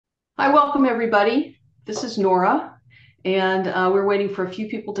Hi, welcome everybody. This is Nora, and we're waiting for a few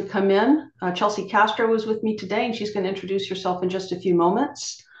people to come in. Chelsy Castro is with me today, and she's going to introduce herself in just a few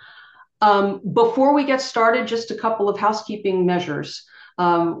moments. Before we get started, just a couple of housekeeping measures.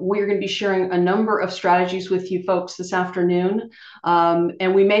 We're going to be sharing a number of strategies with you folks this afternoon,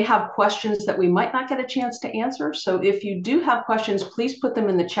 and we may have questions that we might not get a chance to answer. So if you do have questions, please put them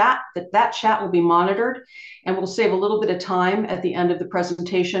in the chat. That chat will be monitored, and we'll save a little bit of time at the end of the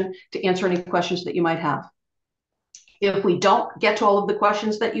presentation to answer any questions that you might have. If we don't get to all of the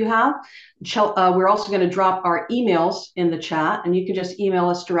questions that you have, we're also going to drop our emails in the chat, and you can just email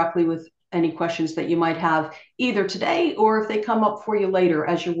us directly with any questions that you might have either today or if they come up for you later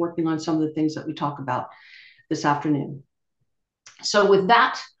as you're working on some of the things that we talk about this afternoon. So with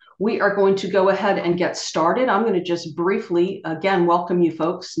that, we are going to go ahead and get started. I'm going to just briefly, again, welcome you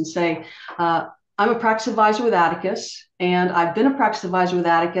folks and say, I'm a practice advisor with Atticus, and I've been a practice advisor with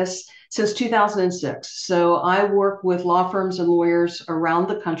Atticus since 2006. So I work with law firms and lawyers around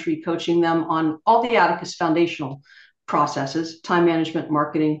the country, coaching them on all the Atticus foundational processes: time management,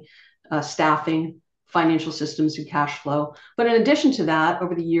 marketing, staffing, financial systems, and cash flow. But in addition to that,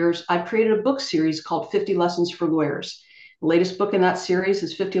 over the years, I've created a book series called 50 Lessons for Lawyers. The latest book in that series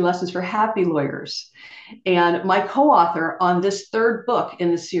is 50 Lessons for Happy Lawyers. And my co-author on this third book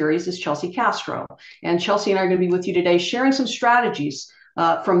in the series is Chelsy Castro. And Chelsy and I are going to be with you today sharing some strategies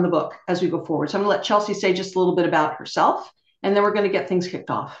from the book as we go forward. So I'm going to let Chelsy say just a little bit about herself, and then we're going to get things kicked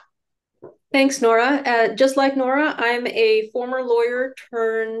off. Thanks, Nora. Just like Nora, I'm a former lawyer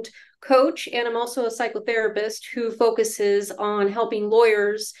turned coach, and I'm also a psychotherapist who focuses on helping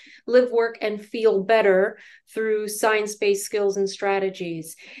lawyers live, work, and feel better through science-based skills and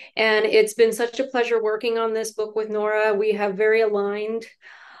strategies. And it's been such a pleasure working on this book with Nora. We have very aligned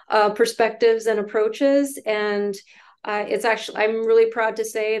perspectives and approaches, and I'm really proud to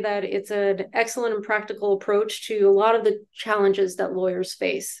say that it's an excellent and practical approach to a lot of the challenges that lawyers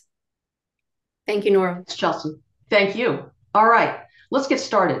face. Thank you, Nora. Thanks, Chelsy. Thank you. All right, let's get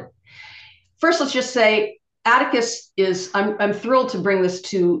started. First, let's just say Atticus is, I'm thrilled to bring this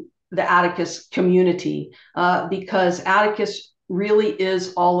to the Atticus community because Atticus really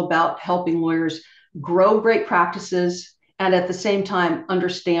is all about helping lawyers grow great practices and at the same time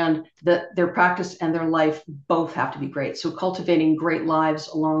understand that their practice and their life both have to be great. So cultivating great lives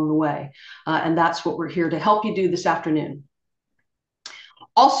along the way. And that's what we're here to help you do this afternoon.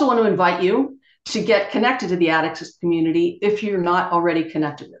 Also want to invite you to get connected to the Atticus community if you're not already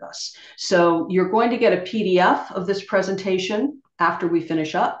connected with us. So you're going to get a PDF of this presentation after we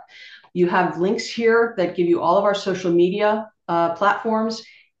finish up. You have links here that give you all of our social media platforms,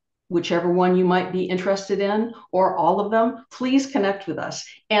 whichever one you might be interested in, or all of them. Please connect with us.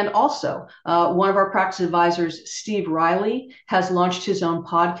 And also, one of our practice advisors, Steve Riley, has launched his own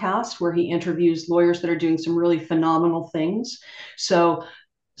podcast where he interviews lawyers that are doing some really phenomenal things. So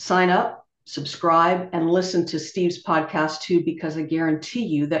sign up, subscribe, and listen to Steve's podcast too, because I guarantee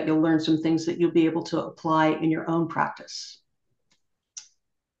you that you'll learn some things that you'll be able to apply in your own practice.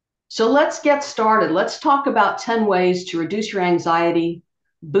 So let's get started. Let's talk about 10 ways to reduce your anxiety,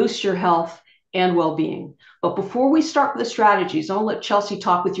 boost your health and well-being. But before we start with the strategies, I'll let Chelsy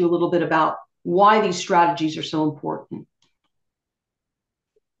talk with you a little bit about why these strategies are so important.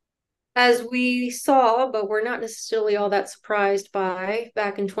 As we saw, but we're not necessarily all that surprised by,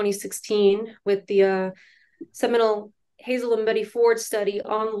 back in 2016 with the seminal Hazel and Betty Ford study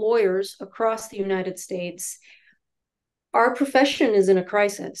on lawyers across the United States, our profession is in a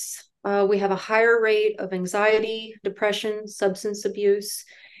crisis. We have a higher rate of anxiety, depression, substance abuse,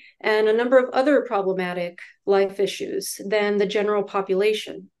 and a number of other problematic life issues than the general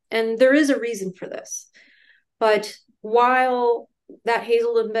population. And there is a reason for this. But while that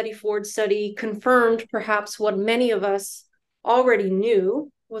Hazel and Betty Ford study confirmed perhaps what many of us already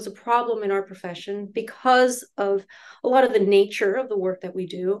knew was a problem in our profession because of a lot of the nature of the work that we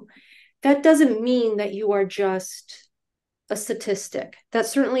do, that doesn't mean that you are just a statistic. That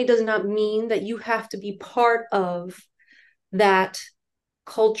certainly does not mean that you have to be part of that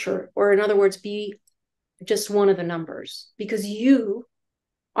culture, or in other words, be just one of the numbers, because you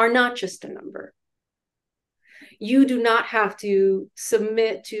are not just a number. You do not have to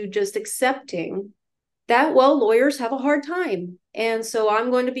submit to just accepting that, well, lawyers have a hard time. And so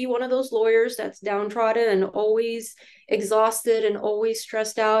I'm going to be one of those lawyers that's downtrodden and always exhausted and always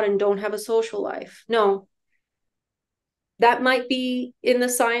stressed out and don't have a social life. No. That might be in the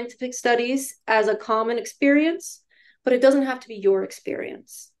scientific studies as a common experience, but it doesn't have to be your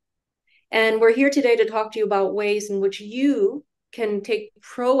experience. And we're here today to talk to you about ways in which you can take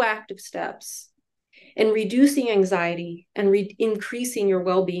proactive steps and reducing anxiety and increasing your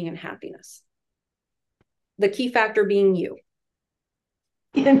well-being and happiness. The key factor being you.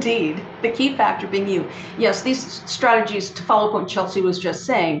 Indeed, the key factor being you. Yes, these strategies, to follow up what Chelsy was just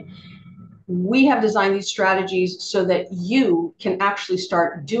saying, we have designed these strategies so that you can actually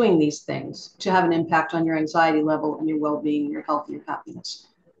start doing these things to have an impact on your anxiety level and your well-being, your health, and your happiness.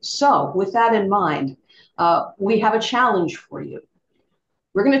 So with that in mind, we have a challenge for you.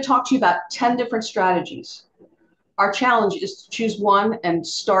 We're going to talk to you about 10 different strategies. Our challenge is to choose one and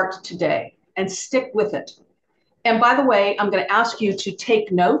start today and stick with it. And by the way, I'm going to ask you to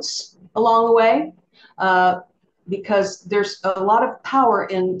take notes along the way because there's a lot of power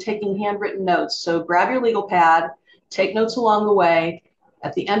in taking handwritten notes. So grab your legal pad, take notes along the way.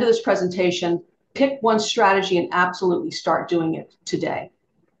 At the end of this presentation, pick one strategy and absolutely start doing it today.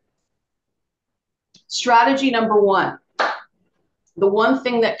 Strategy number one, the one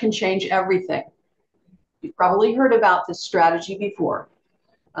thing that can change everything. You've probably heard about this strategy before.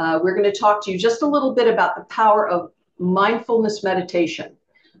 We're going to talk to you just a little bit about the power of mindfulness meditation.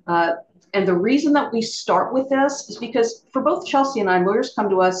 And the reason that we start with this is because for both Chelsy and I, lawyers come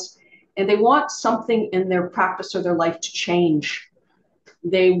to us and they want something in their practice or their life to change.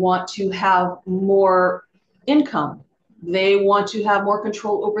 They want to have more income. They want to have more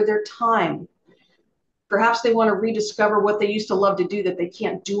control over their time. Perhaps they want to rediscover what they used to love to do that they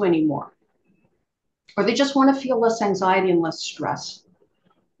can't do anymore. Or they just want to feel less anxiety and less stress.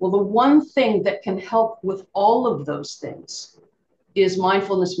 Well, the one thing that can help with all of those things is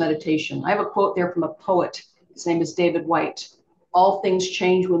mindfulness meditation. I have a quote there from a poet. His name is David White. All things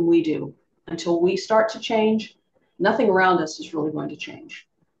change when we do. Until we start to change, nothing around us is really going to change.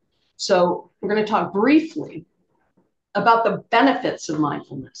 So we're going to talk briefly about the benefits of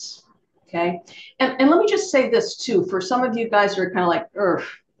mindfulness. Okay. And let me just say this too, for some of you guys who are kind of like,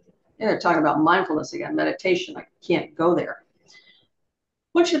 they're talking about mindfulness again, meditation. I can't go there. I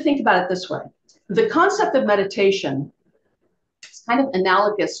want you to think about it this way. The concept of meditation is kind of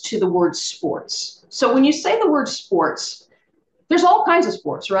analogous to the word sports. So when you say the word sports, there's all kinds of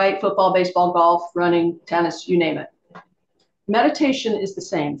sports, right? Football, baseball, golf, running, tennis, you name it. Meditation is the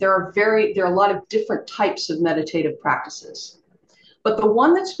same. There are a lot of different types of meditative practices. But the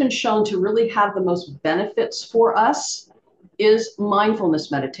one that's been shown to really have the most benefits for us is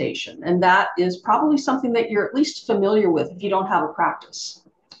mindfulness meditation. And that is probably something that you're at least familiar with if you don't have a practice.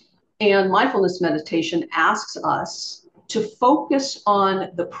 And mindfulness meditation asks us to focus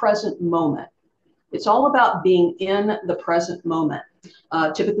on the present moment. It's all about being in the present moment.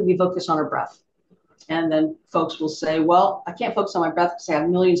 Typically, we focus on our breath. And then folks will say, well, I can't focus on my breath because I have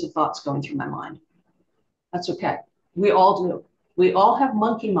millions of thoughts going through my mind. That's okay. We all do. We all have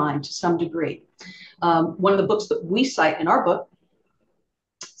monkey mind to some degree. One of the books that we cite in our book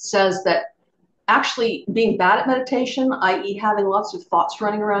says that actually being bad at meditation, i.e. having lots of thoughts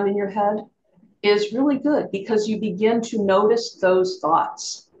running around in your head, is really good because you begin to notice those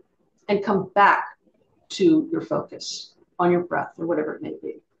thoughts and come back to your focus on your breath or whatever it may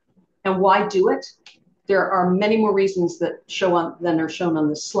be. And why do it? There are many more reasons than are shown on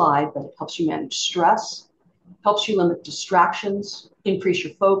this slide, but it helps you manage stress, helps you limit distractions, increase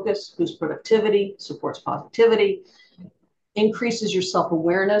your focus, boost productivity, supports positivity, increases your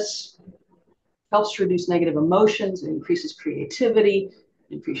self-awareness, helps to reduce negative emotions, increases creativity,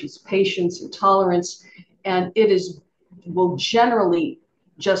 increases patience and tolerance, and will generally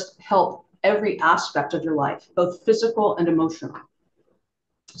just help every aspect of your life, both physical and emotional.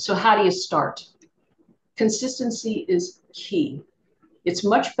 So how do you start? Consistency is key. It's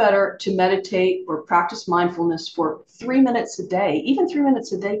much better to meditate or practice mindfulness for 3 minutes a day. Even 3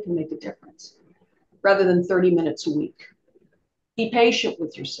 minutes a day can make a difference, rather than 30 minutes a week. Be patient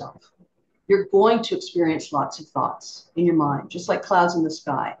with yourself. You're going to experience lots of thoughts in your mind, just like clouds in the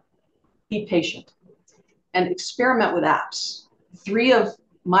sky. Be patient and experiment with apps. 3 of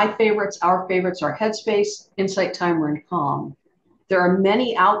my favorites, our favorites, are Headspace, Insight Timer, and Calm. There are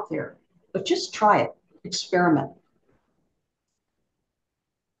many out there, but just try it, experiment.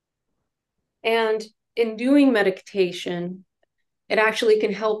 And in doing meditation, it actually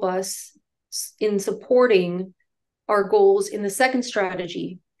can help us in supporting our goals in the second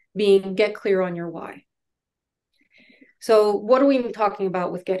strategy, being get clear on your why. So what are we talking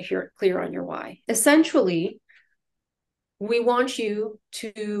about with get clear on your why? Essentially, we want you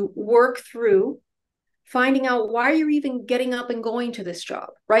to work through finding out why you're even getting up and going to this job,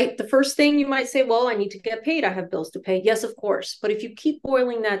 right? The first thing you might say, well, I need to get paid. I have bills to pay. Yes, of course. But if you keep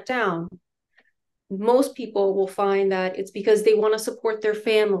boiling that down, most people will find that it's because they want to support their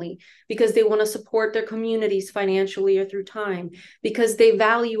family, because they want to support their communities financially or through time, because they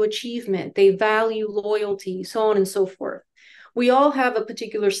value achievement, they value loyalty, so on and so forth. We all have a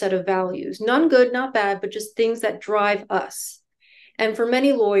particular set of values, none good, not bad, but just things that drive us. And for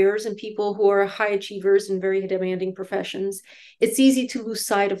many lawyers and people who are high achievers in very demanding professions, it's easy to lose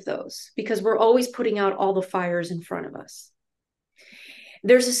sight of those because we're always putting out all the fires in front of us.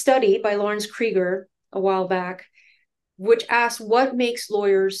 There's a study by Lawrence Krieger a while back, which asked what makes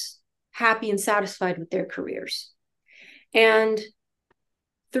lawyers happy and satisfied with their careers. And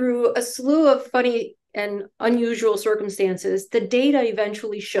through a slew of funny and unusual circumstances, the data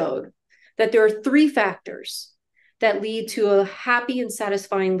eventually showed that there are three factors that lead to a happy and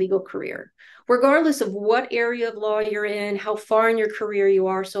satisfying legal career, regardless of what area of law you're in, how far in your career you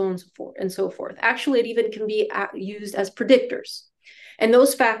are, so on and so forth, and so forth. Actually, it even can be used as predictors. And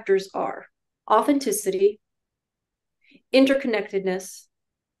those factors are authenticity, interconnectedness,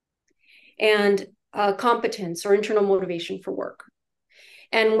 and competence or internal motivation for work.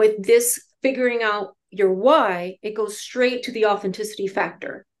 And with this figuring out your why, it goes straight to the authenticity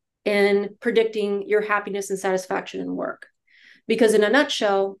factor in predicting your happiness and satisfaction in work. Because in a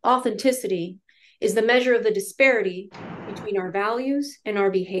nutshell, authenticity is the measure of the disparity between our values and our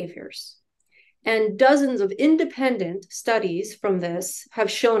behaviors. And dozens of independent studies from this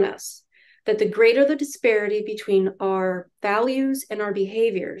have shown us that the greater the disparity between our values and our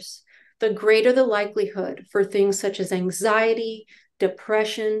behaviors, the greater the likelihood for things such as anxiety,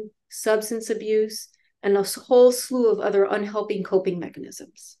 depression, substance abuse, and a whole slew of other unhelping coping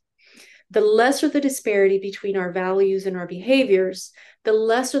mechanisms. The lesser the disparity between our values and our behaviors, the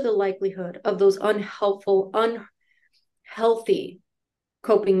lesser the likelihood of those unhelpful, unhealthy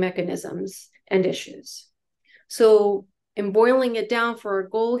coping mechanisms and issues. So in boiling it down for our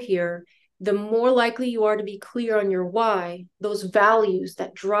goal here, the more likely you are to be clear on your why, those values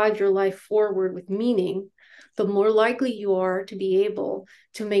that drive your life forward with meaning, the more likely you are to be able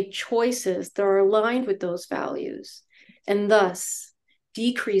to make choices that are aligned with those values, and thus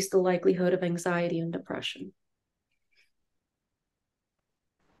decrease the likelihood of anxiety and depression.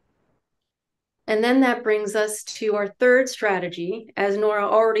 And then that brings us to our third strategy, as Nora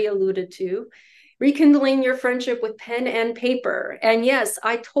already alluded to, rekindling your friendship with pen and paper. And yes,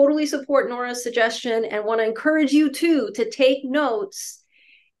 I totally support Nora's suggestion and want to encourage you too to take notes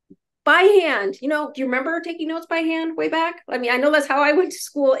by hand. You know, do you remember taking notes by hand way back? I mean, I know that's how I went to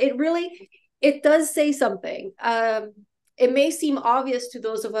school. It does say something. It may seem obvious to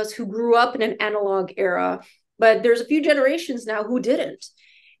those of us who grew up in an analog era, but there's a few generations now who didn't.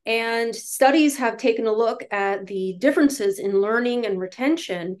 And studies have taken a look at the differences in learning and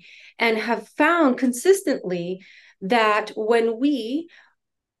retention and have found consistently that when we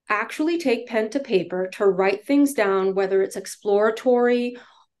actually take pen to paper to write things down, whether it's exploratory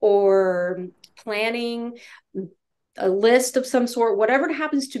or planning, a list of some sort, whatever it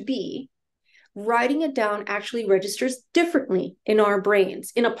happens to be, writing it down actually registers differently in our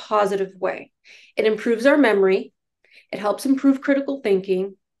brains in a positive way. It improves our memory, it helps improve critical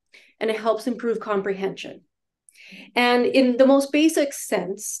thinking, and it helps improve comprehension. And in the most basic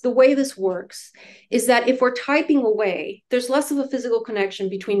sense, the way this works is that if we're typing away, there's less of a physical connection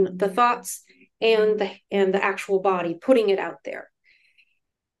between the thoughts and the actual body, putting it out there.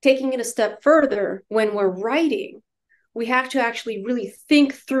 Taking it a step further, when we're writing, we have to actually really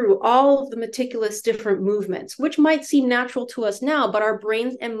think through all of the meticulous different movements, which might seem natural to us now, but our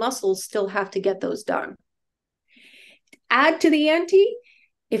brains and muscles still have to get those done. Add to the ante,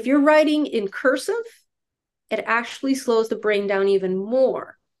 if you're writing in cursive, it actually slows the brain down even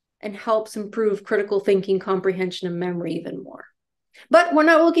more and helps improve critical thinking, comprehension, and memory even more. But we're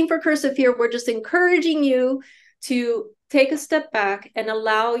not looking for cursive here. We're just encouraging you to take a step back and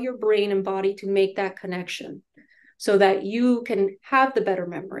allow your brain and body to make that connection so that you can have the better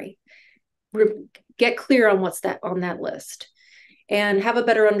memory, get clear on what's on that list, and have a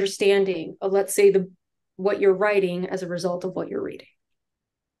better understanding of, let's say, what you're writing as a result of what you're reading.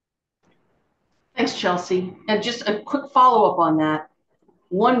 Thanks, Chelsy. And just a quick follow-up on that.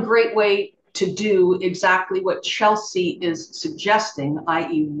 One great way to do exactly what Chelsy is suggesting,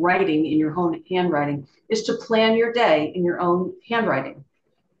 i.e. writing in your own handwriting, is to plan your day in your own handwriting.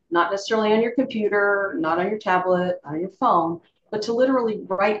 Not necessarily on your computer, not on your tablet, on your phone, but to literally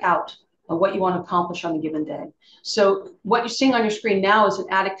write out what you want to accomplish on a given day. So what you're seeing on your screen now is an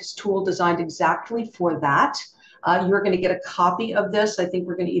Atticus tool designed exactly for that. You're going to get a copy of this. I think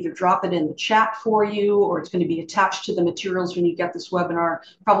we're going to either drop it in the chat for you, or it's going to be attached to the materials when you get this webinar,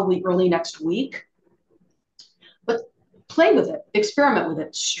 probably early next week. But Play with it, experiment with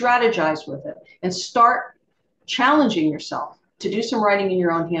it, strategize with it, and start challenging yourself to do some writing in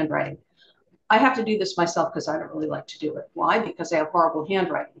your own handwriting. I have to do this myself because I don't really like to do it. Why? Because I have horrible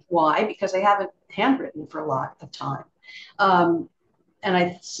handwriting. Why? Because I haven't handwritten for a lot of time. And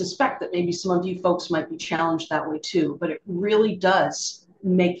I suspect that maybe some of you folks might be challenged that way too, but it really does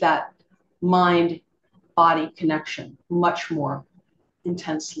make that mind-body connection much more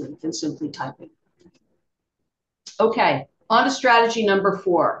intensely than simply typing. Okay, on to strategy number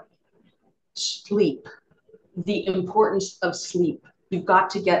 4, sleep. The importance of sleep. You've got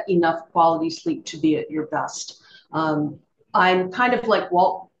to get enough quality sleep to be at your best. I'm kind of like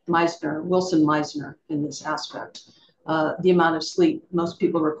Wilson Meisner in this aspect. The amount of sleep most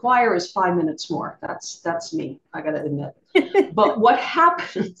people require is 5 minutes more. That's me, I gotta admit. But what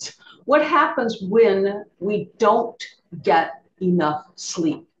happens when we don't get enough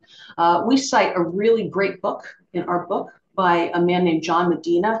sleep? We cite a really great book in our book by a man named John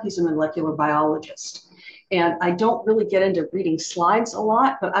Medina. He's a molecular biologist. And I don't really get into reading slides a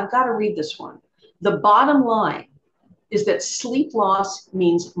lot, but I've got to read this one. The bottom line is that sleep loss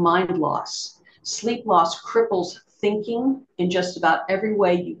means mind loss. Sleep loss cripples thinking in just about every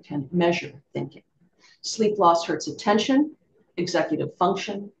way you can measure thinking. Sleep loss hurts attention, executive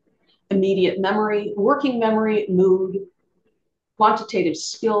function, immediate memory, working memory, mood, quantitative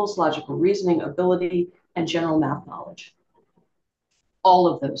skills, logical reasoning, ability, and general math knowledge. All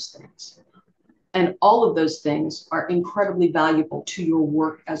of those things. And all of those things are incredibly valuable to your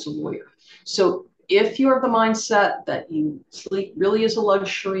work as a lawyer. So if you're of the mindset that sleep really is a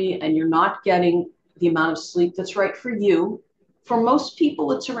luxury and you're not getting the amount of sleep that's right for you, for most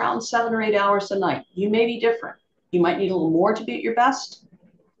people, it's around 7 or 8 hours a night. You may be different. You might need a little more to be at your best.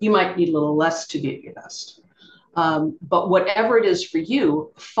 You might need a little less to be at your best. But whatever it is for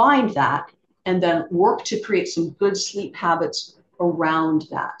you, find that and then work to create some good sleep habits around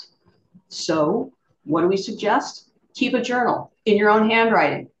that. So what do we suggest? Keep a journal in your own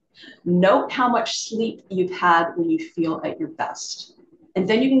handwriting. Note how much sleep you've had when you feel at your best. And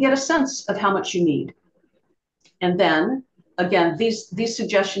then you can get a sense of how much you need. And then, again, these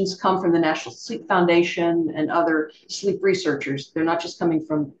suggestions come from the National Sleep Foundation and other sleep researchers. They're not just coming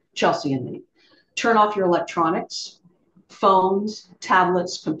from Chelsy and me. Turn off your electronics, phones,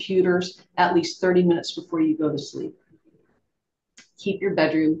 tablets, computers, at least 30 minutes before you go to sleep. Keep your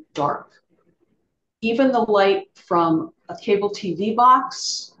bedroom dark. Even the light from a cable TV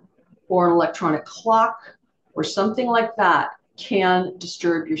box or an electronic clock or something like that can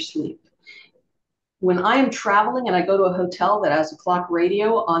disturb your sleep. When I am traveling and I go to a hotel that has a clock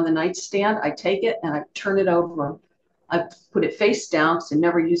radio on the nightstand, I take it and I turn it over. I put it face down because I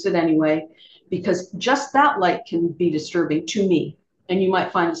never use it anyway, because just that light can be disturbing to me. And you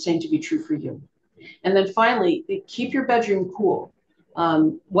might find the same to be true for you. And then finally, keep your bedroom cool.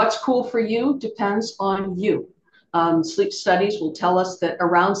 What's cool for you depends on you. Sleep studies will tell us that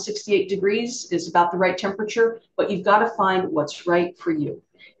around 68 degrees is about the right temperature, but you've got to find what's right for you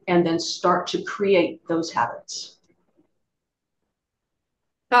and then start to create those habits.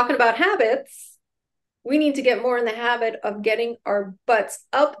 Talking about habits, we need to get more in the habit of getting our butts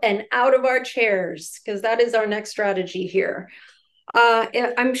up and out of our chairs, because that is our next strategy here.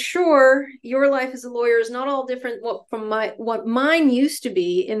 I'm sure your life as a lawyer is not all different from what mine used to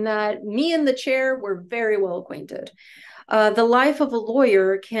be, in that me and the chair were very well acquainted. The life of a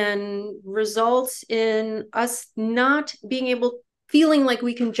lawyer can result in us not being feeling like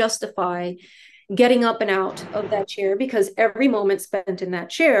we can justify getting up and out of that chair, because every moment spent in that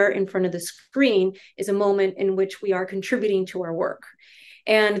chair in front of the screen is a moment in which we are contributing to our work.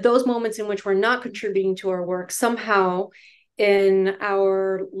 And those moments in which we're not contributing to our work, somehow in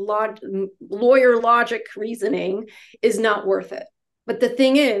our lawyer logic reasoning, is not worth it. But the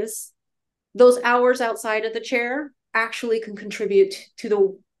thing is, those hours outside of the chair actually can contribute to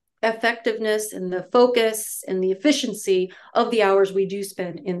the effectiveness and the focus and the efficiency of the hours we do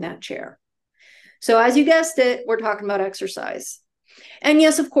spend in that chair. So as you guessed it, we're talking about exercise. And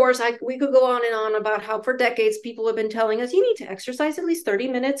yes, of course, we could go on and on about how for decades people have been telling us you need to exercise at least 30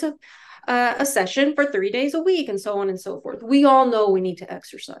 minutes of a session for 3 days a week, and so on and so forth. We all know we need to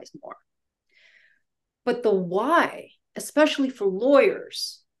exercise more. But the why, especially for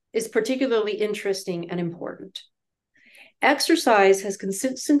lawyers, is particularly interesting and important. Exercise has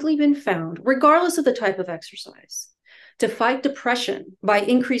consistently been found, regardless of the type of exercise, to fight depression by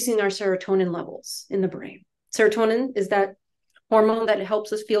increasing our serotonin levels in the brain. Serotonin is that hormone that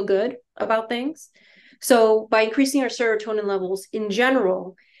helps us feel good about things. So by increasing our serotonin levels in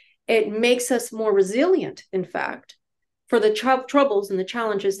general, it makes us more resilient, in fact, for the troubles and the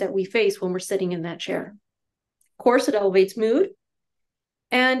challenges that we face when we're sitting in that chair. course, it elevates mood,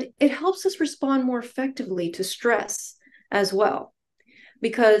 and it helps us respond more effectively to stress as well.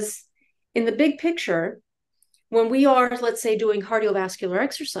 Because in the big picture, when we are, let's say, doing cardiovascular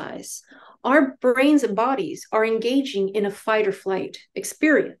exercise, our brains and bodies are engaging in a fight or flight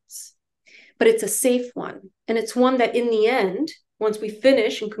experience, but it's a safe one. And it's one that in the end, once we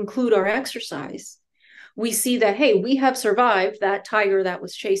finish and conclude our exercise, we see that, hey, we have survived that tiger that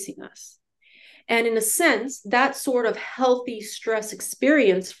was chasing us. And in a sense, that sort of healthy stress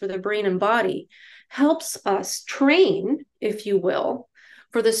experience for the brain and body helps us train, if you will,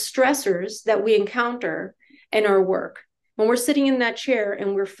 for the stressors that we encounter in our work. When we're sitting in that chair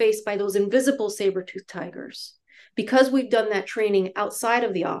and we're faced by those invisible saber-toothed tigers, because we've done that training outside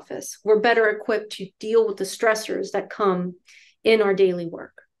of the office, we're better equipped to deal with the stressors that come in our daily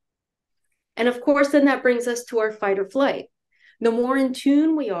work. And of course, then that brings us to our fight or flight. The more in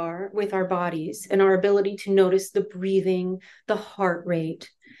tune we are with our bodies and our ability to notice the breathing, the heart rate,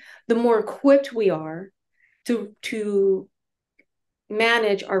 the more equipped we are to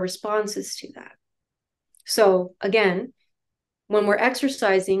manage our responses to that. So again, when we're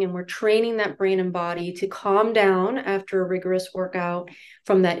exercising and we're training that brain and body to calm down after a rigorous workout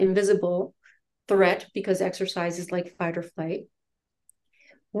from that invisible threat, because exercise is like fight or flight,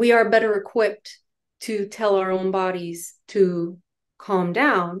 we are better equipped to tell our own bodies to calm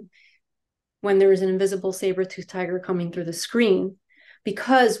down when there is an invisible saber-toothed tiger coming through the screen,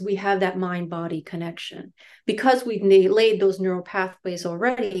 because we have that mind-body connection, because we've laid those neural pathways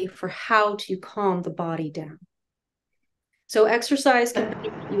already for how to calm the body down. So exercise can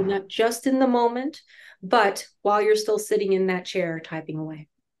benefit you not just in the moment, but while you're still sitting in that chair typing away.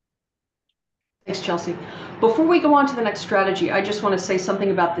 Thanks, Chelsy. Before we go on to the next strategy, I just want to say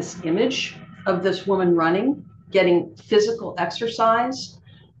something about this image of this woman running, getting physical exercise,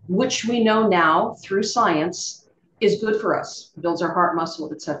 which we know now through science is good for us, builds our heart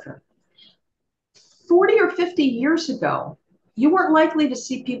muscle, etc. 40 or 50 years ago, you weren't likely to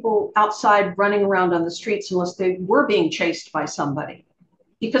see people outside running around on the streets unless they were being chased by somebody.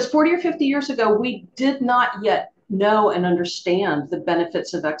 Because 40 or 50 years ago, we did not yet know and understand the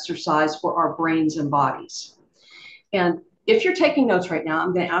benefits of exercise for our brains and bodies. And if you're taking notes right now,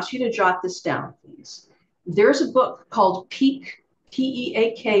 I'm going to ask you to jot this down, please. There's a book called Peak,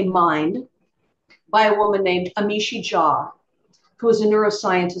 P-E-A-K, Mind, by a woman named Amishi Jha, who is a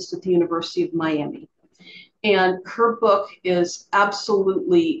neuroscientist at the University of Miami. And her book is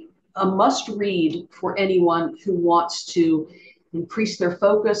absolutely a must read for anyone who wants to increase their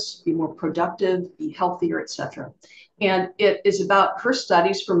focus, be more productive, be healthier, etc. And it is about her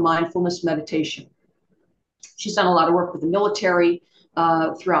studies for mindfulness meditation. She's done a lot of work with the military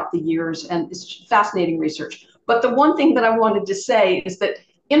throughout the years, and it's fascinating research. But the one thing that I wanted to say is that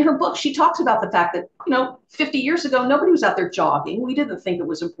in her book, she talks about the fact that, 50 years ago, nobody was out there jogging. We didn't think it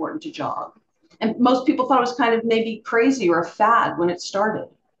was important to jog. And most people thought it was kind of maybe crazy or a fad when it started.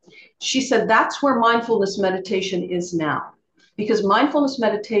 She said that's where mindfulness meditation is now. Because mindfulness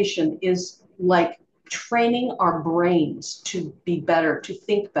meditation is like training our brains to be better, to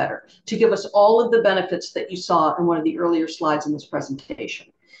think better, to give us all of the benefits that you saw in one of the earlier slides in this presentation.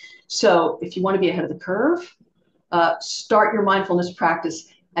 So if you want to be ahead of the curve, start your mindfulness practice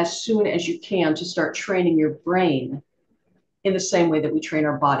as soon as you can to start training your brain in the same way that we train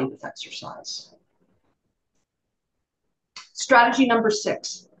our body with exercise. Strategy number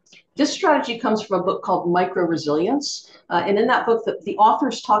 6. This strategy comes from a book called Micro Resilience. And in that book, the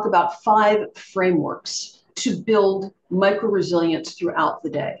authors talk about 5 frameworks to build micro resilience throughout the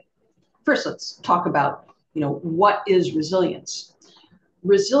day. First, let's talk about, what is resilience?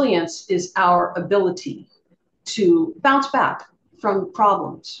 Resilience is our ability to bounce back from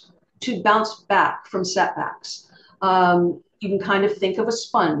problems, to bounce back from setbacks. You can kind of think of a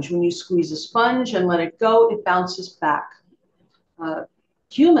sponge. When you squeeze a sponge and let it go, it bounces back.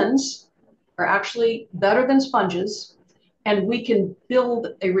 Humans are actually better than sponges, and we can build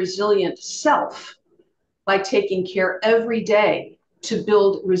a resilient self by taking care every day to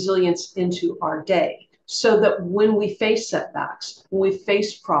build resilience into our day, so that when we face setbacks, when we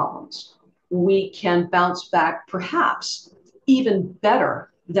face problems, we can bounce back perhaps even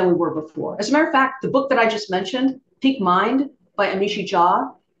better than we were before. As a matter of fact, the book that I just mentioned, Peak Mind by Amishi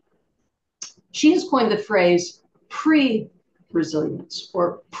Jha, she has coined the phrase pre-resilience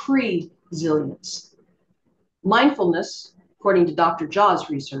or pre-zilience. Mindfulness, according to Dr. Jha's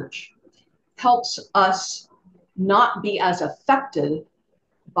research, helps us not be as affected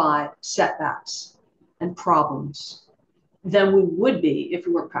by setbacks and problems than we would be if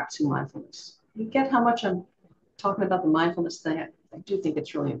we weren't practicing mindfulness. You get how much I'm talking about the mindfulness thing? I do think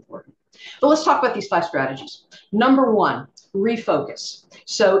it's really important. But let's talk about these 5 strategies. Number 1, refocus.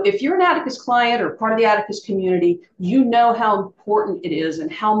 So if you're an Atticus client or part of the Atticus community, you know how important it is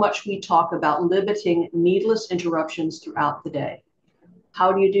and how much we talk about limiting needless interruptions throughout the day.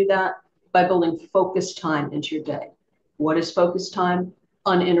 How do you do that? By building focus time into your day. What is focus time?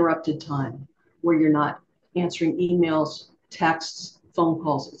 Uninterrupted time, where you're not answering emails, texts, phone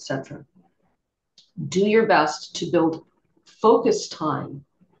calls, etc. Do your best to build focus time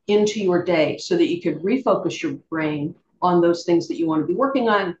into your day so that you could refocus your brain on those things that you want to be working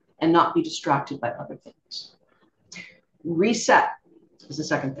on and not be distracted by other things. Reset is the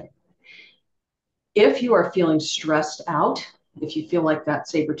second thing. If you are feeling stressed out, if you feel like that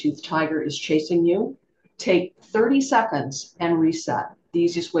saber-toothed tiger is chasing you, take 30 seconds and reset. The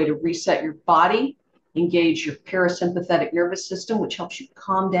easiest way to reset your body, engage your parasympathetic nervous system, which helps you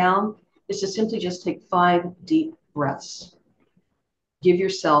calm down, is to simply just take 5 deep breaths. Give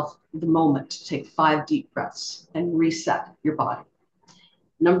yourself the moment to take 5 deep breaths and reset your body.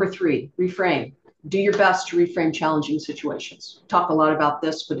 Number 3, reframe. Do your best to reframe challenging situations. Talk a lot about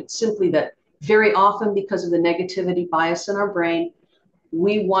this, but it's simply that very often, because of the negativity bias in our brain,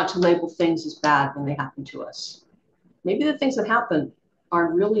 we want to label things as bad when they happen to us. Maybe the things that happen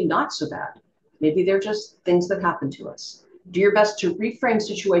are really not so bad. Maybe they're just things that happen to us. Do your best to reframe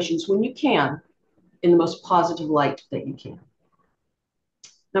situations when you can in the most positive light that you can.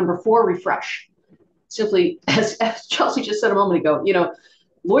 Number 4, refresh. Simply, as Chelsy just said a moment ago,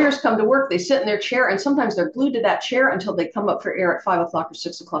 lawyers come to work, they sit in their chair, and sometimes they're glued to that chair until they come up for air at 5 o'clock or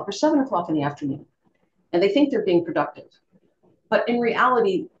 6 o'clock or 7 o'clock in the afternoon. And they think they're being productive. But in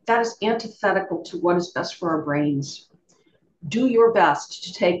reality, that is antithetical to what is best for our brains. Do your best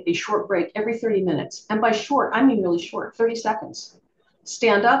to take a short break every 30 minutes. And by short, I mean really short, 30 seconds.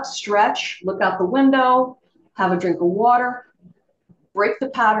 Stand up, stretch, look out the window, have a drink of water, break the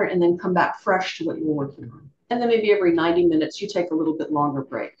pattern, and then come back fresh to what you were working on. And then maybe every 90 minutes, you take a little bit longer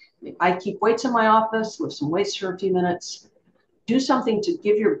break. I keep weights in my office, lift some weights for a few minutes. Do something to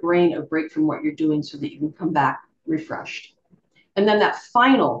give your brain a break from what you're doing so that you can come back refreshed. And then that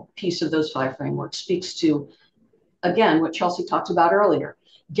final piece of those 5 frameworks speaks to, again, what Chelsy talked about earlier,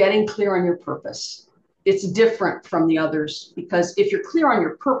 getting clear on your purpose. It's different from the others because if you're clear on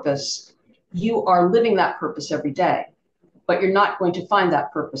your purpose, you are living that purpose every day. But you're not going to find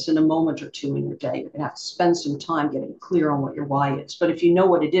that purpose in a moment or two in your day. You're going to have to spend some time getting clear on what your why is. But if you know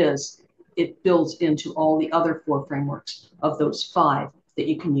what it is, it builds into all the other 4 frameworks of those 5 that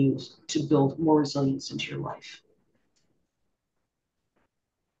you can use to build more resilience into your life.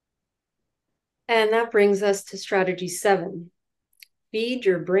 And that brings us to strategy 7. Feed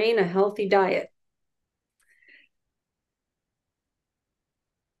your brain a healthy diet.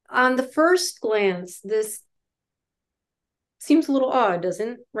 On the first glance, this seems a little odd, doesn't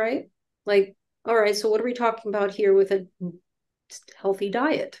it? Right? Like, all right, so what are we talking about here with a healthy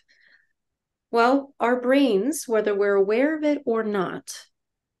diet? Well, our brains, whether we're aware of it or not,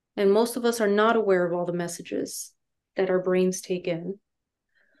 and most of us are not aware of all the messages that our brains take in,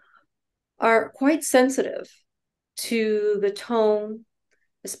 are quite sensitive to the tone,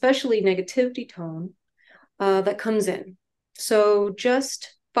 especially negativity tone, that comes in. So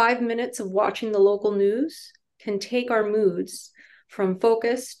just 5 minutes of watching the local news can take our moods from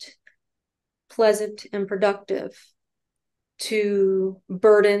focused, pleasant, and productive to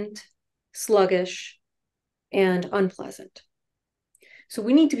burdened, sluggish, and unpleasant. So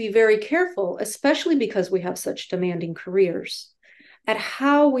we need to be very careful, especially because we have such demanding careers, at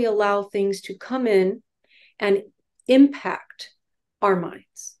how we allow things to come in and impact our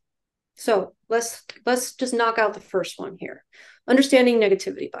minds. So let's just knock out the first one here. Understanding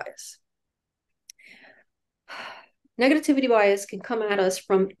negativity bias. Negativity bias can come at us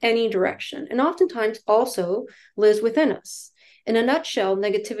from any direction and oftentimes also lives within us. In a nutshell,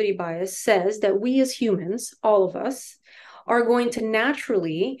 negativity bias says that we as humans, all of us, are going to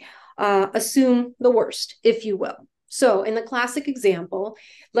naturally assume the worst, if you will. So in the classic example,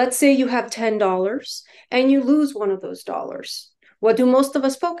 let's say you have $10 and you lose one of those dollars. What do most of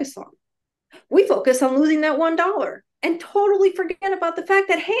us focus on? We focus on losing that $1 and totally forget about the fact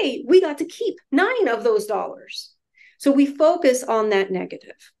that, hey, we got to keep 9 of those dollars. So we focus on that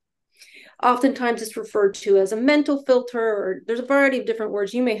negative. Oftentimes it's referred to as a mental filter, or there's a variety of different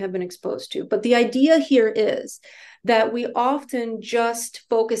words you may have been exposed to. But the idea here is that we often just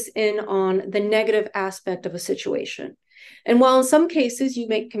focus in on the negative aspect of a situation. And while in some cases you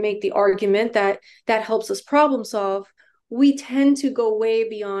can make the argument that that helps us problem solve, we tend to go way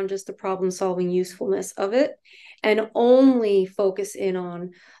beyond just the problem-solving usefulness of it and only focus in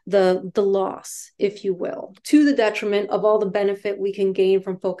on the loss, if you will, to the detriment of all the benefit we can gain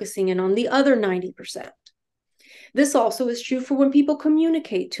from focusing in on the other 90%. This also is true for when people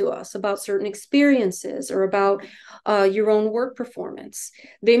communicate to us about certain experiences or about your own work performance.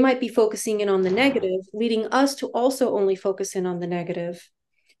 They might be focusing in on the negative, leading us to also only focus in on the negative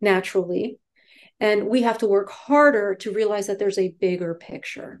naturally. And we have to work harder to realize that there's a bigger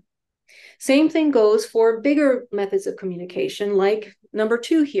picture. Same thing goes for bigger methods of communication, like number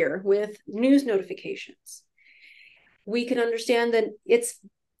 2 here with news notifications. We can understand that it's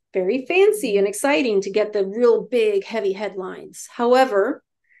very fancy and exciting to get the real big, heavy headlines. However,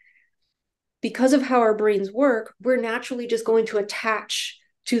 because of how our brains work, we're naturally just going to attach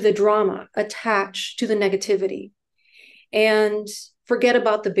to the drama, attach to the negativity, and forget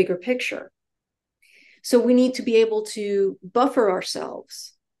about the bigger picture. So we need to be able to buffer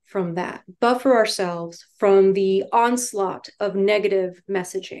ourselves from that, buffer ourselves from the onslaught of negative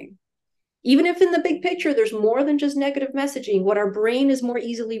messaging. Even if in the big picture, there's more than just negative messaging, what our brain is more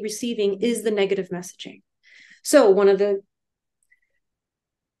easily receiving is the negative messaging. So one of the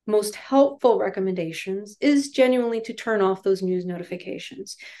most helpful recommendations is genuinely to turn off those news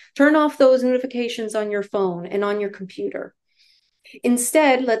notifications. Turn off those notifications on your phone and on your computer.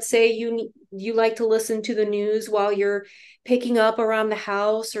 Instead, let's say you like to listen to the news while you're picking up around the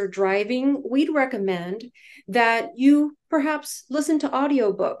house or driving. We'd recommend that you perhaps listen to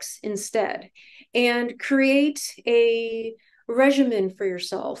audiobooks instead and create a regimen for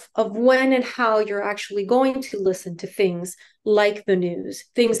yourself of when and how you're actually going to listen to things like the news,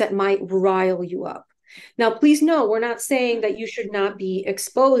 things that might rile you up. Now, please know, we're not saying that you should not be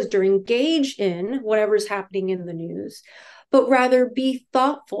exposed or engage in whatever's happening in the news, but rather be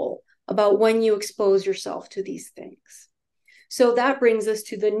thoughtful about when you expose yourself to these things. So that brings us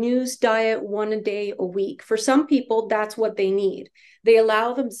to the news diet, 1 a day a week. For some people, that's what they need. They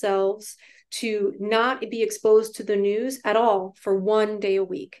allow themselves to not be exposed to the news at all for 1 day a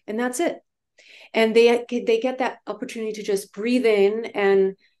week, and that's it. And they get that opportunity to just breathe in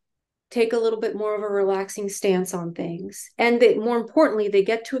and take a little bit more of a relaxing stance on things. And more importantly, they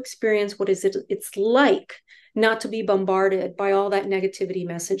get to experience what it's like not to be bombarded by all that negativity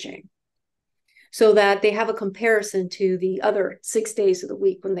messaging, so that they have a comparison to the other 6 days of the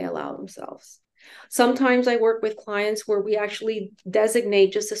week when they allow themselves. Sometimes I work with clients where we actually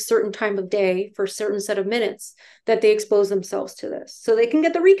designate just a certain time of day for a certain set of minutes that they expose themselves to this. So they can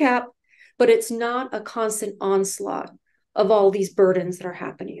get the recap, but it's not a constant onslaught of all these burdens that are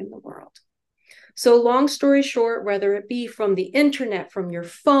happening in the world. So long story short, whether it be from the internet, from your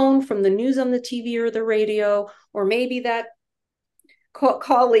phone, from the news on the TV or the radio, or maybe that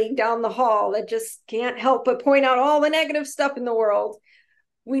colleague down the hall that just can't help but point out all the negative stuff in the world,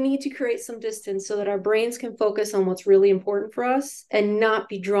 we need to create some distance so that our brains can focus on what's really important for us and not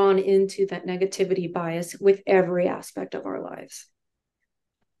be drawn into that negativity bias with every aspect of our lives.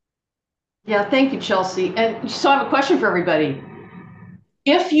 Yeah, thank you, Chelsy. And so I have a question for everybody.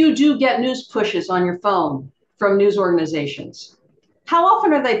 If you do get news pushes on your phone from news organizations, how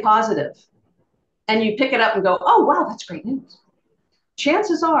often are they positive? And you pick it up and go, oh, wow, that's great news.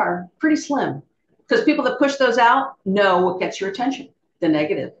 Chances are pretty slim, because people that push those out know what gets your attention. The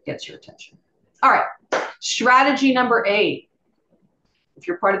negative gets your attention. All right, strategy number 8. If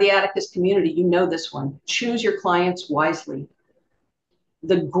you're part of the Atticus community, you know this one. Choose your clients wisely.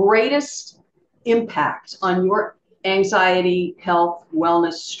 The greatest impact on your anxiety, health,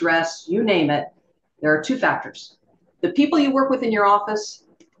 wellness, stress, you name it, there are 2 factors: the people you work with in your office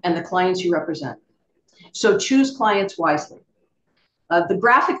and the clients you represent. So choose clients wisely. The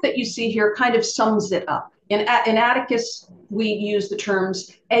graphic that you see here kind of sums it up. In Atticus, we use the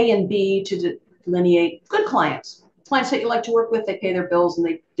terms A and B to delineate good clients. Clients that you like to work with, they pay their bills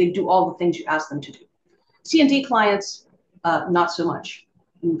and they do all the things you ask them to do. C and D clients, not so much.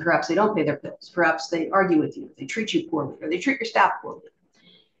 And perhaps they don't pay their bills. Perhaps they argue with you, they treat you poorly, or they treat your staff poorly.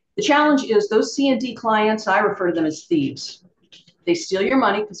 The challenge is those C and D clients, I refer to them as thieves. They steal your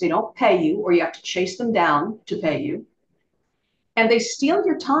money because they don't pay you, or you have to chase them down to pay you. And they steal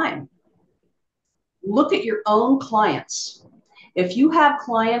your time. Look at your own clients. If you have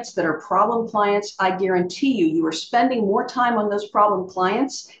clients that are problem clients, I guarantee you are spending more time on those problem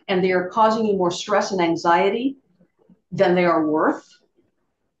clients and they are causing you more stress and anxiety than they are worth.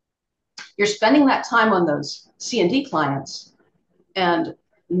 You're spending that time on those C&D clients and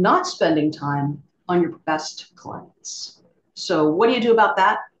not spending time on your best clients. So what do you do about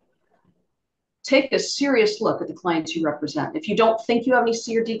that? Take a serious look at the clients you represent. If you don't think you have any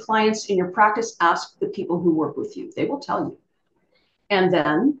C or D clients in your practice, ask the people who work with you. They will tell you. And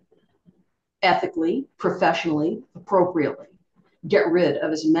then ethically, professionally, appropriately, get rid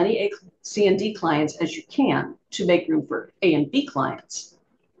of as many C and D clients as you can to make room for A and B clients.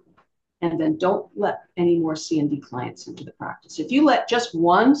 And then don't let any more C and D clients into the practice. If you let just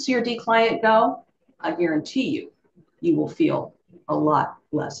one C or D client go, I guarantee you, you will feel a lot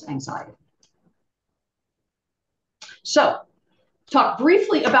less anxiety. So, talk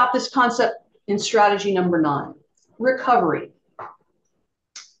briefly about this concept in strategy number 9, recovery.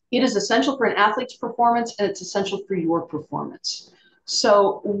 It is essential for an athlete's performance, and it's essential for your performance.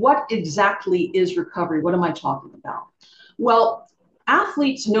 So what exactly is recovery? What am I talking about? Well,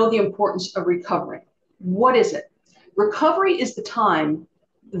 athletes know the importance of recovering. What is it? Recovery is the time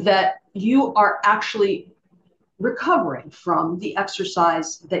that you are actually recovering from the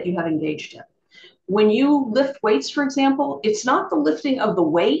exercise that you have engaged in. When you lift weights, for example, it's not the lifting of the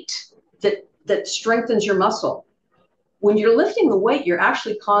weight that strengthens your muscle. When you're lifting the weight, you're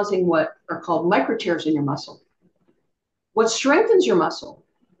actually causing what are called micro tears in your muscle. What strengthens your muscle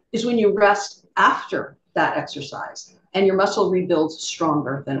is when you rest after that exercise and your muscle rebuilds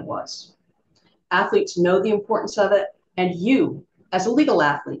stronger than it was. Athletes know the importance of it, and you, as a legal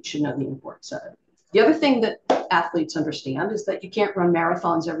athlete, should know the importance of it. The other thing that athletes understand is that you can't run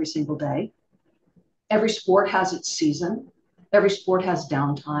marathons every single day. Every sport has its season. Every sport has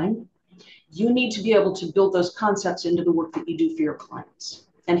downtime. You need to be able to build those concepts into the work that you do for your clients.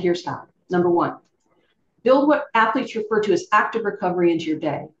 And here's how. Number 1, build what athletes refer to as active recovery into your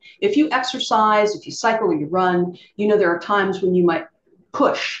day. If you exercise, if you cycle or you run, you know there are times when you might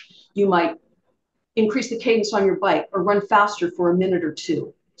push, you might increase the cadence on your bike or run faster for a minute or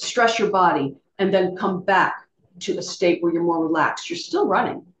two, stress your body, and then come back to a state where you're more relaxed. You're still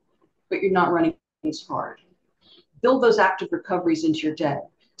running, but you're not running as hard. Build those active recoveries into your day.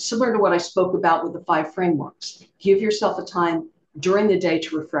 Similar to what I spoke about with the 5 frameworks. Give yourself a time during the day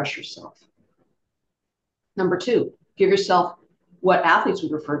to refresh yourself. Number 2, give yourself what athletes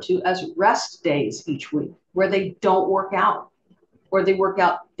would refer to as rest days each week, where they don't work out, or they work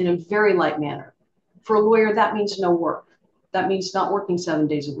out in a very light manner. For a lawyer, that means no work. That means not working 7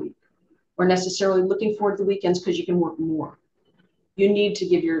 days a week, or necessarily looking forward to the weekends because you can work more. You need to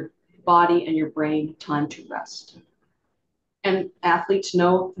give your body and your brain time to rest. And athletes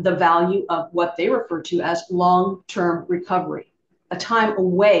know the value of what they refer to as long-term recovery, a time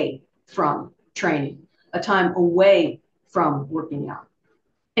away from training, a time away from working out.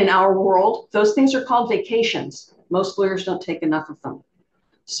 In our world, those things are called vacations. Most lawyers don't take enough of them.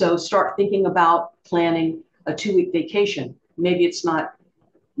 So start thinking about planning a 2-week vacation. Maybe it's not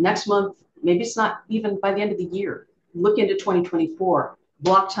next month. Maybe it's not even by the end of the year. Look into 2024.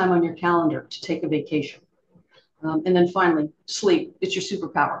 Block time on your calendar to take a vacation. And then finally, sleep. It's your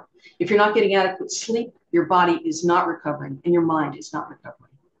superpower. If you're not getting adequate sleep, your body is not recovering and your mind is not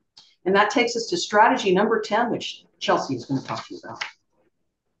recovering. And that takes us to strategy number 10, which Chelsy is going to talk to you about.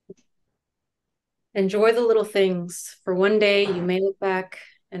 Enjoy the little things. For one day, you may look back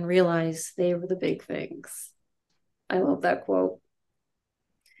and realize they were the big things. I love that quote.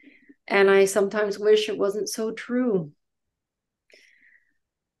 And I sometimes wish it wasn't so true.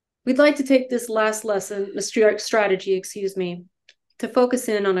 We'd like to take this last lesson, the strategy, to focus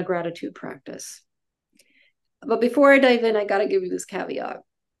in on a gratitude practice. But before I dive in, I got to give you this caveat.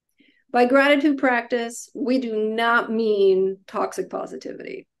 By gratitude practice, we do not mean toxic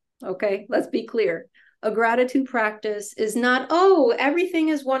positivity. Okay, let's be clear. A gratitude practice is not, oh, everything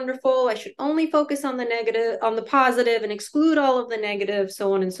is wonderful. I should only focus on the negative, on the positive, and exclude all of the negative,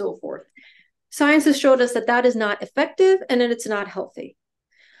 so on and so forth. Science has showed us that that is not effective and that it's not healthy.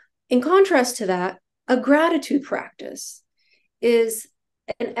 In contrast to that, a gratitude practice is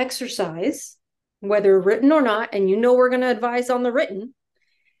an exercise, whether written or not, and you know we're going to advise on the written,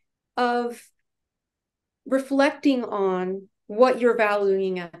 of reflecting on what you're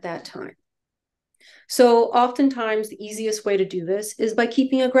valuing at that time. So oftentimes the easiest way to do this is by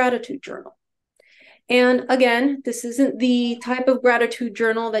keeping a gratitude journal. And again, this isn't the type of gratitude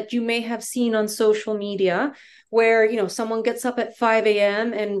journal that you may have seen on social media where, you know, someone gets up at 5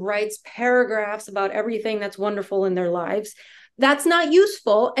 a.m. and writes paragraphs about everything that's wonderful in their lives. That's not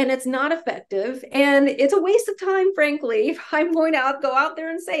useful and it's not effective and it's a waste of time, frankly. I'm going to go out there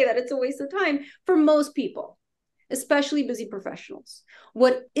and say that it's a waste of time for most people, especially busy professionals.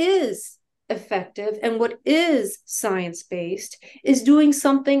 What is effective and what is science-based is doing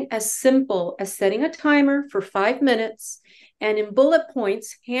something as simple as setting a timer for 5 minutes and in bullet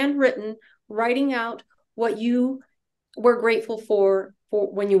points, handwritten, writing out what you were grateful for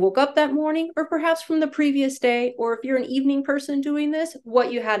for when you woke up that morning, or perhaps from the previous day, or if you're an evening person doing this,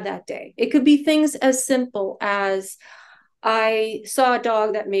 what you had that day. It could be things as simple as, I saw a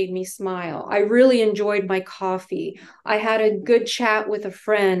dog that made me smile. I really enjoyed my coffee. I had a good chat with a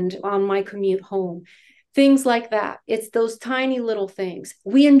friend on my commute home. Things like that. It's those tiny little things.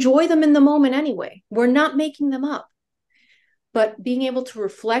 We enjoy them in the moment anyway. We're not making them up. But being able to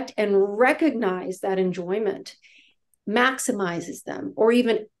reflect and recognize that enjoyment maximizes them, or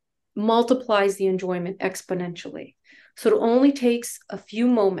even multiplies the enjoyment exponentially. So it only takes a few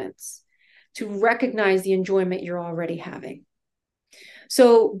moments to recognize the enjoyment you're already having.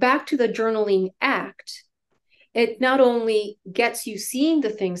 So back to the journaling act, it not only gets you seeing the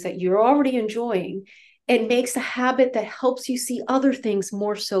things that you're already enjoying, it makes a habit that helps you see other things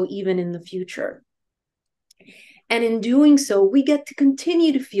more so even in the future. And in doing so, we get to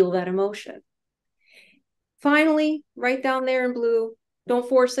continue to feel that emotion. Finally, right down there in blue, don't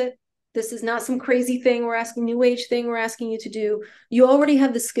force it. This is not some crazy thing we're asking, new age thing we're asking you to do. You already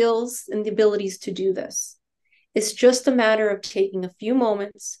have the skills and the abilities to do this. It's just a matter of taking a few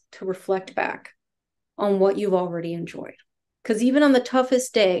moments to reflect back on what you've already enjoyed. Because even on the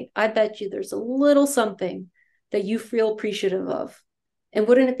toughest day, I bet you there's a little something that you feel appreciative of. And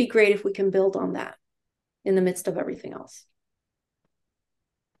wouldn't it be great if we can build on that in the midst of everything else?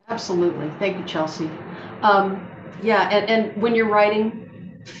 Absolutely. Thank you, Chelsy. Yeah, and when you're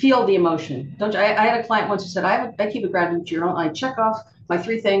writing, feel the emotion. Don't you? I had a client once who said, I keep a gratitude journal. I check off my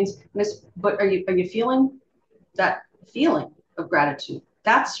 3 things. But are you feeling that feeling of gratitude?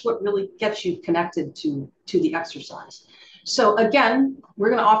 That's what really gets you connected to the exercise. So again, we're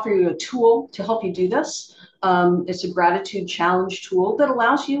going to offer you a tool to help you do this. It's a gratitude challenge tool that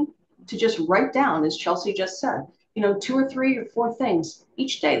allows you to just write down, as Chelsy just said, 2 or 3 or 4 things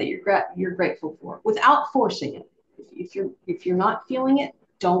each day that you're grateful for, without forcing it. If you're not feeling it,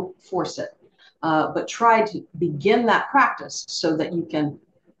 don't force it, but try to begin that practice so that you can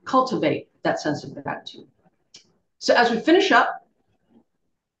cultivate that sense of gratitude. So as we finish up,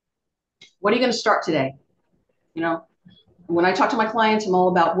 what are you going to start today? When I talk to my clients, I'm all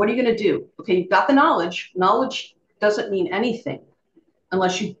about, what are you going to do? Okay, you've got the knowledge. Knowledge doesn't mean anything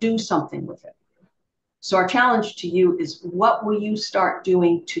unless you do something with it. So our challenge to you is, what will you start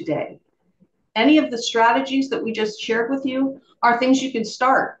doing today? Any of the strategies that we just shared with you are things you can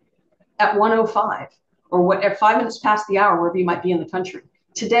start at 1:05 or at 5 minutes past the hour, wherever you might be in the country.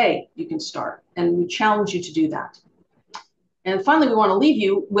 Today, you can start, and we challenge you to do that. And finally, we want to leave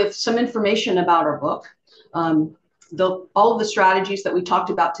you with some information about our book. All of the strategies that we talked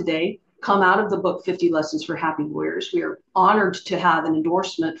about today come out of the book, 50 Lessons for Happy Lawyers. We are honored to have an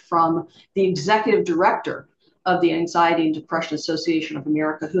endorsement from the executive director of the Anxiety and Depression Association of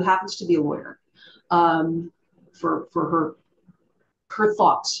America, who happens to be a lawyer, for her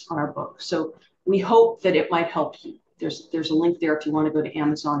thoughts on our book. So we hope that it might help you. There's a link there if you want to go to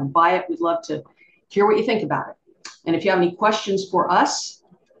Amazon and buy it. We'd love to hear what you think about it. And if you have any questions for us,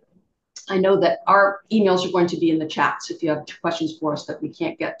 I know that our emails are going to be in the chat. So if you have questions for us that we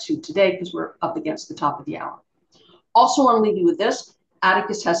can't get to today because we're up against the top of the hour. Also want to leave you with this.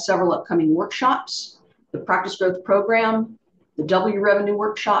 Atticus has several upcoming workshops: the Practice Growth Program, the W Revenue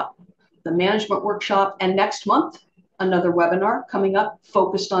Workshop, the Management Workshop, and next month, another webinar coming up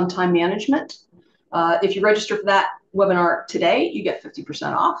focused on time management. If you register for that webinar today, you get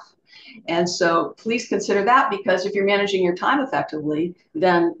 50% off. And so please consider that, because if you're managing your time effectively,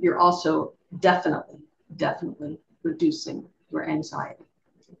 then you're also definitely reducing your anxiety.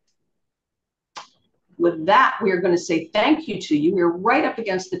 With that, we are going to say thank you to you. We're right up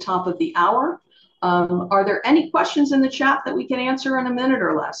against the top of the hour. Are there any questions in the chat that we can answer in a minute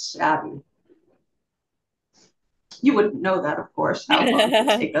or less, Abby? You wouldn't know that, of course, how long it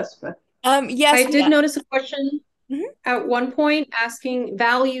would take us, but yes, I did notice a question at one point asking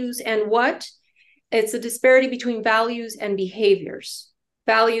values and what. It's a disparity between values and behaviors.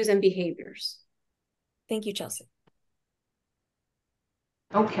 Values and behaviors. Thank you, Chelsy.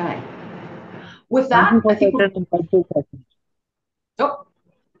 Okay. With that, I think oh,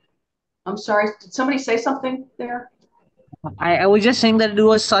 I'm sorry. Did somebody say something there? I was just saying that it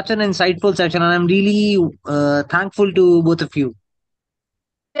was such an insightful session, and I'm really thankful to both of you.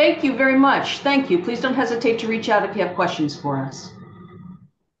 Thank you very much. Thank you. Please don't hesitate to reach out if you have questions for us.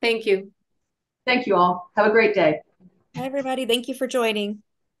 Thank you. Thank you all. Have a great day. Hi, everybody. Thank you for joining.